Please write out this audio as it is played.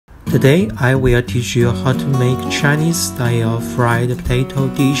Today I will teach you how to make Chinese-style fried potato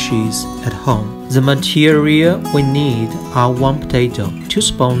dishes at home. The material we need are 1 potato, 2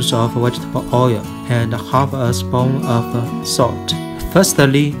 spoons of vegetable oil, and half a spoon of salt.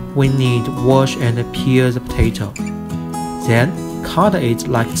 Firstly, we need to wash and peel the potato. Then, cut it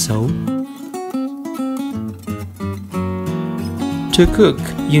like so. To cook,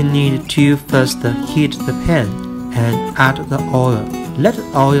 you need to first heat the pan and add the oil. Let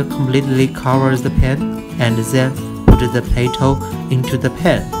the oil completely cover the pan and then put the potato into the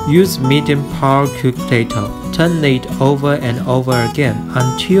pan. Use medium power cooked potato. Turn it over and over again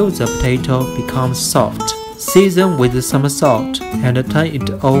until the potato becomes soft. Season with some salt and turn it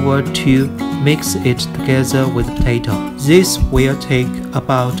over to mix it together with the potato. This will take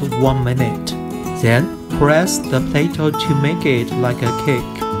about 1 minute. Then press the potato to make it like a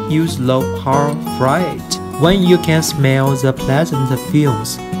cake. Use low power, fry it. When you can smell the pleasant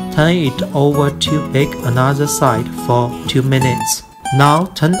fumes, turn it over to bake another side for 2 minutes. Now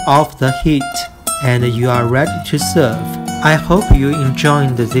turn off the heat and you are ready to serve. I hope you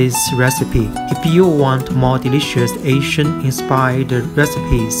enjoyed this recipe. If you want more delicious Asian-inspired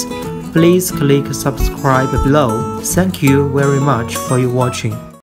recipes, please click subscribe below. Thank you very much for your watching.